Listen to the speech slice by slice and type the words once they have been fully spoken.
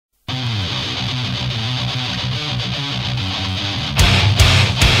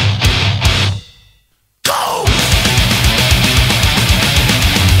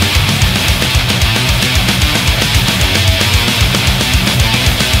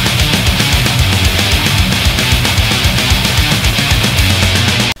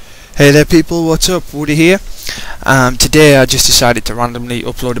Hey there people, what's up? Woody here. Today I just decided to randomly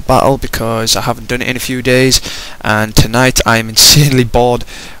upload a battle because I haven't done it in a few days, and tonight I am insanely bored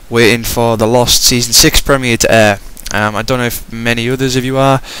waiting for the Lost Season 6 premiere to air. I don't know if many others of you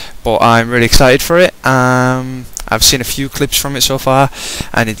are, but I'm really excited for it. I've seen a few clips from it so far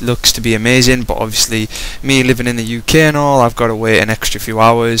and it looks to be amazing, but obviously me living in the UK and all, I've got to wait an extra few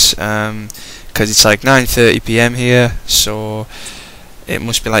hours because it's like 9:30 PM here, so it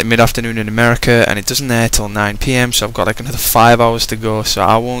must be like mid-afternoon in America, and it doesn't air till 9 PM, so I've got like another 5 hours to go, so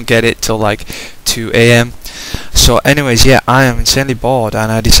I won't get it till like 2 AM. So anyways, yeah, I am insanely bored and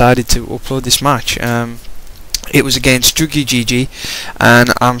I decided to upload this match. It was against Jugujeegee, and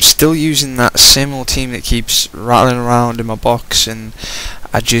I'm still using that same old team that keeps rattling around in my box, and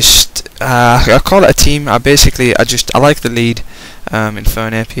I call it a team. I like the lead in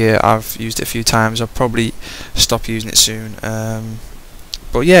Fernape here. I've used it a few times. I'll probably stop using it soon.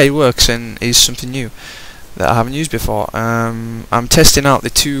 But yeah, it works and is something new that I haven't used before. I'm testing out the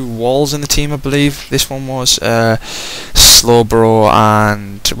two walls in the team, I believe. This one was Slowbro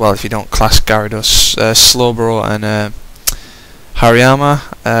and, well, if you don't class Gyarados, Slowbro and Hariyama.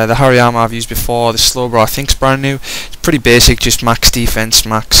 The Hariyama I've used before. The Slowbro I think is brand new. It's pretty basic, just max defense,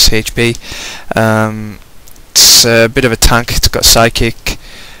 max HP. It's a bit of a tank. It's got Psychic,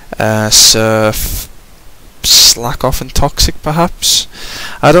 Surf, Slack Off and Toxic perhaps,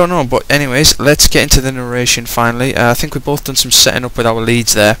 I don't know, but anyways, let's get into the narration finally. I think we've both done some setting up with our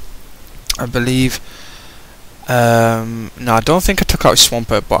leads there, I believe. No, I don't think I took out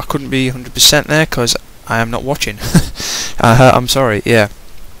Swampert, but I couldn't be 100% there because I am not watching. I'm sorry. Yeah,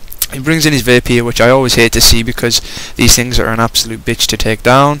 he brings in his Vapier, which I always hate to see because these things are an absolute bitch to take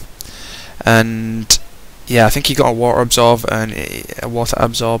down. And yeah, I think he got a water absorb, and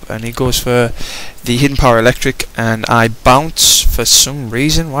he goes for the hidden power electric, and I bounce for some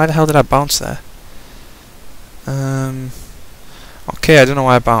reason. Why the hell did I bounce there? Okay, I don't know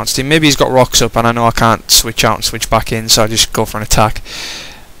why I bounced. Maybe he's got rocks up, and I know I can't switch out and switch back in, so I just go for an attack.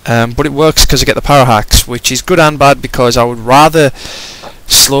 But it works because I get the power hacks, which is good and bad because I would rather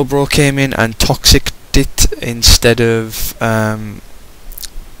Slowbro came in and toxic it instead of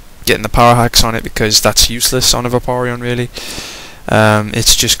getting the power hacks on it, because that's useless on a Vaporeon really.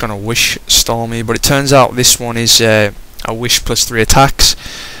 It's just gonna wish stall me, but it turns out this one is a wish plus 3 attacks,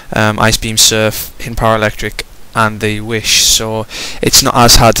 Ice Beam, Surf, Hidden Power Electric and the wish, so it's not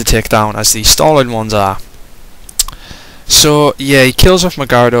as hard to take down as the stalling ones are. So yeah, he kills off my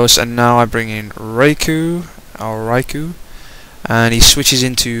Gyarados, and now I bring in Raikou, and he switches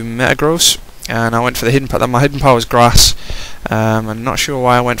into Metagross. And I went for the hidden power. My hidden power is Grass. I'm not sure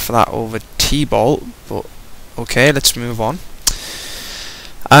why I went for that over T-Bolt, but okay, let's move on.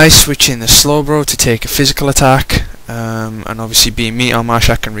 I switch in the Slowbro to take a physical attack, and obviously being Meteor Mash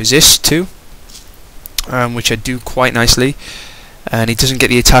I can resist too, which I do quite nicely. And he doesn't get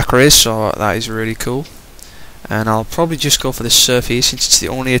the attack raise, so that is really cool. And I'll probably just go for the Surf here since it's the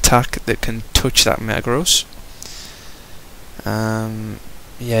only attack that can touch that Metagross.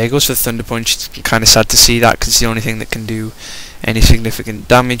 Yeah, he goes for the Thunder Punch. It's kind of sad to see that because it's the only thing that can do any significant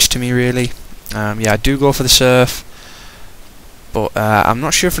damage to me really. Yeah, I do go for the Surf, but I'm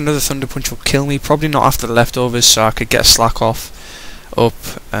not sure if another Thunder Punch will kill me. Probably not after the leftovers, so I could get a Slack Off up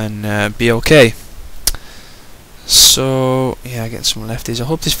and be okay. So yeah, getting some lefties. I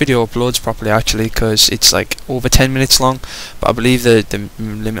hope this video uploads properly actually, because it's like over 10 minutes long, but I believe the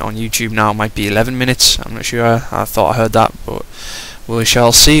limit on YouTube now might be 11 minutes. I'm not sure. I thought I heard that, but we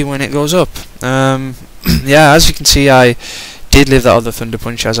shall see when it goes up. Yeah, as you can see, I did live that other Thunder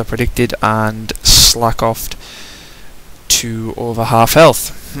Punch as I predicted and slack offed to over half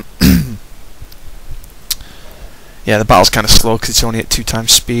health. Yeah, the battle's kind of slow because it's only at 2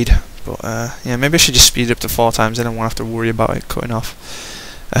 times speed, but yeah, maybe I should just speed it up to 4 times, then I won't have to worry about it cutting off.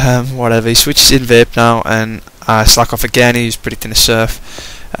 Whatever, he switches in Vape now and I slack off again. He's predicting a Surf,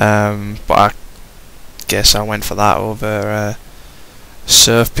 but I guess I went for that over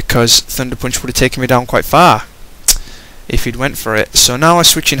Surf because Thunder Punch would have taken me down quite far if he'd went for it. So now I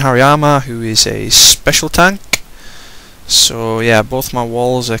switch in Hariyama, who is a special tank. So yeah, both my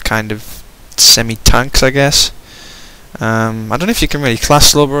walls are kind of semi-tanks, I guess. I don't know if you can really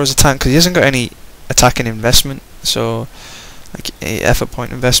class Slowbro as a tank because he hasn't got any attacking investment, so like a effort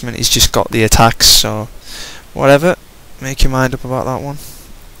point investment. He's just got the attacks, so whatever, make your mind up about that one.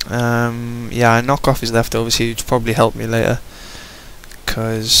 Yeah, I knock off his leftovers here, which probably help me later,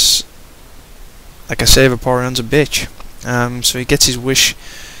 because like I say, Vaporeon's a bitch. So he gets his wish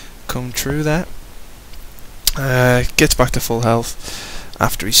come true there. Gets back to full health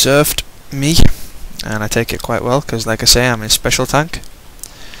after he surfed me, and I take it quite well because, like I say, I'm a special tank.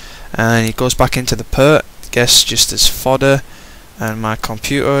 and he goes back into the pert, guess just as fodder, and my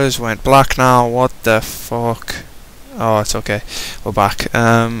computers went black now. What the fuck? Oh, it's okay, we're back.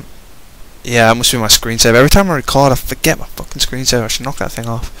 Yeah, it must be my screensaver. Every time I record I forget my fucking screensaver. I should knock that thing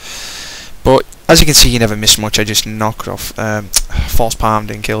off. But as you can see, you never miss much. I just knocked off, false palmed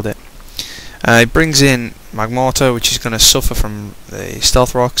and killed it. He brings in Magmortar, which is going to suffer from the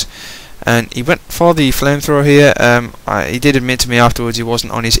stealth rocks, and he went for the flamethrower here. He did admit to me afterwards he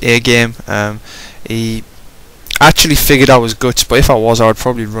wasn't on his A game. He actually figured I was guts, but if I was, I would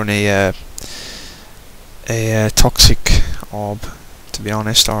probably run a toxic orb, to be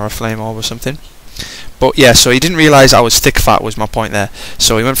honest, or a flame orb or something. But yeah, so he didn't realise I was thick fat, was my point there.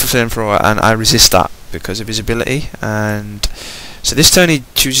 So he went for flamethrower, and I resist that because of his ability. And so this turn he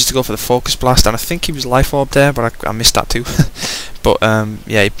chooses to go for the focus blast, and I think he was life orb there, but I missed that too. But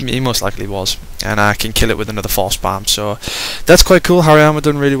yeah, he most likely was, and I can kill it with another force bomb. So that's quite cool. Hariyama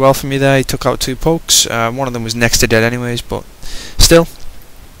done really well for me there. He took out 2 pokes. One of them was next to dead anyways, but still,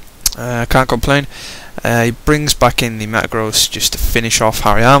 can't complain. He brings back in the Metagross just to finish off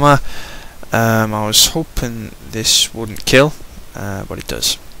Hariyama. I was hoping this wouldn't kill, but it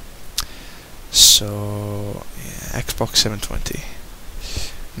does. So yeah, Xbox 720,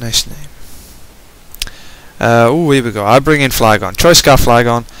 nice name. Oh, here we go. I bring in Flygon, Choice Scarf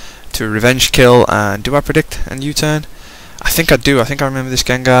Flygon to revenge kill. And do I predict a U-turn? I think I do. I think I remember this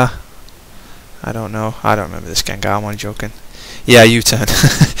Gengar. I don't know. I don't remember this Gengar. I'm only joking. Yeah, U-turn.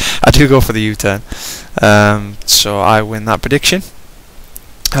 I do go for the U-turn. So I win that prediction,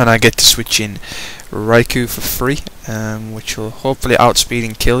 and I get to switch in Raikou for free, which will hopefully outspeed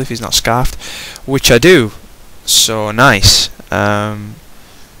and kill if he's not scarfed, which I do. So nice.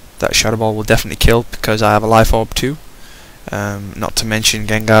 That Shadow Ball will definitely kill because I have a Life Orb too. Not to mention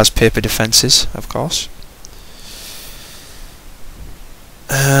Gengar's paper defenses, of course.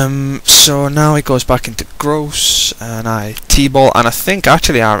 So now he goes back into Gross, and I T-Ball, and I think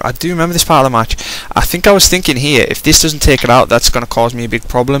actually I do remember this part of the match. I think I was thinking here, if this doesn't take it out, that's going to cause me a big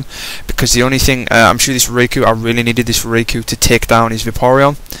problem, because the only thing, I'm sure this Raikou, I really needed this Raikou to take down his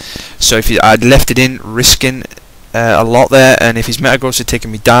Vaporeon. So if I'd left it in, risking a lot there, and if his Metagross had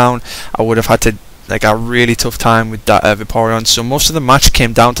taken me down, I would have had to like a really tough time with that Vaporeon. So most of the match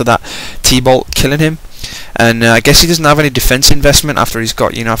came down to that T-Bolt killing him. And I guess he doesn't have any defense investment after he's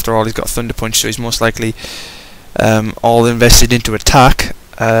got, after all, he's got Thunder Punch, so he's most likely all invested into attack.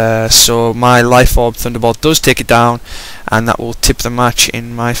 So my Life Orb Thunderbolt does take it down, and that will tip the match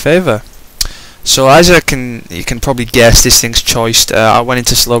in my favour. So as you can probably guess, this thing's choiced. I went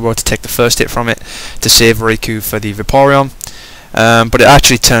into Slowbro to take the first hit from it to save Raikou for the Vaporeon. But it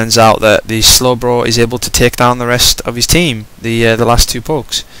actually turns out that the Slowbro is able to take down the rest of his team, the last 2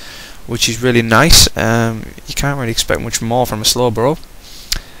 pokes, which is really nice. You can't really expect much more from a Slowbro.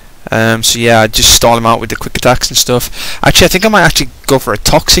 So yeah, I just stall him out with the quick attacks and stuff. Actually, I think I might actually go for a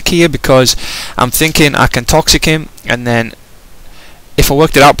Toxic here, because I'm thinking I can Toxic him, and then if I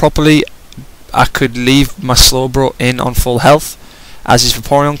worked it out properly, I could leave my Slowbro in on full health as his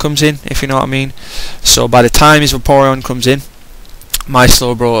Vaporeon comes in, if you know what I mean. So by the time his Vaporeon comes in, my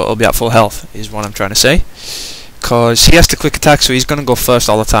Slowbro will be at full health, is what I'm trying to say. Because he has to quick attack, so he's going to go first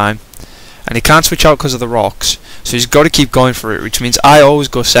all the time, and he can't switch out because of the rocks, so he's got to keep going for it, which means I always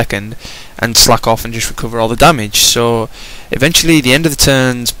go second and slack off and just recover all the damage. So eventually the end of the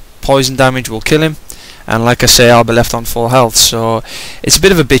turn's poison damage will kill him, and like I say, I'll be left on full health. So it's a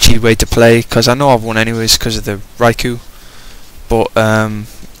bit of a bitchy way to play, because I know I've won anyways because of the Raikou, but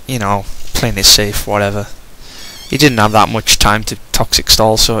playing it safe, whatever. He didn't have that much time to Toxic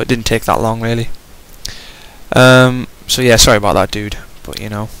stall, so it didn't take that long really. So yeah, sorry about that, dude, but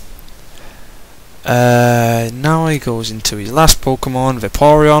now he goes into his last Pokemon,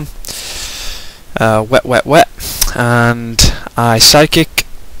 Vaporeon. Wet, and I Psychic,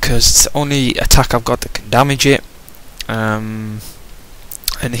 because it's the only attack I've got that can damage it. And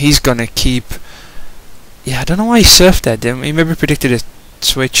he's gonna keep. Yeah, I don't know why he surfed that. He maybe predicted a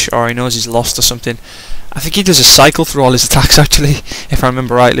switch, or he knows he's lost or something. I think he does a cycle through all his attacks actually, if I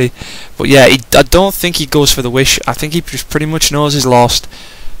remember rightly. But yeah, I don't think he goes for the wish. I think he just pretty much knows he's lost,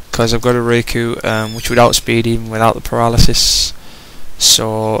 because I've got a Raikou, which would outspeed even without the paralysis.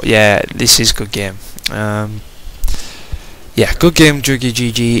 So yeah, this is good game. Yeah, good game,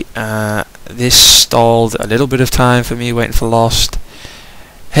 Jugujeegee. This stalled a little bit of time for me waiting for Lost.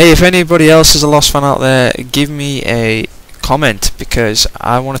 Hey, if anybody else is a Lost fan out there, give me a comment, because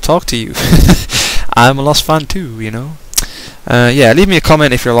I want to talk to you. I'm a Lost fan too, yeah, leave me a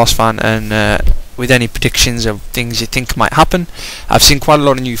comment if you're a Lost fan, and with any predictions of things you think might happen. I've seen quite a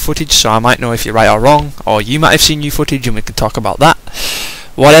lot of new footage, so I might know if you're right or wrong, or you might have seen new footage and we can talk about that.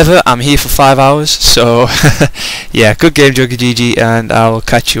 whatever, I'm here for 5 hours, so yeah, good game Jugujeegee, and I'll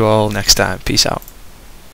catch you all next time. Peace out.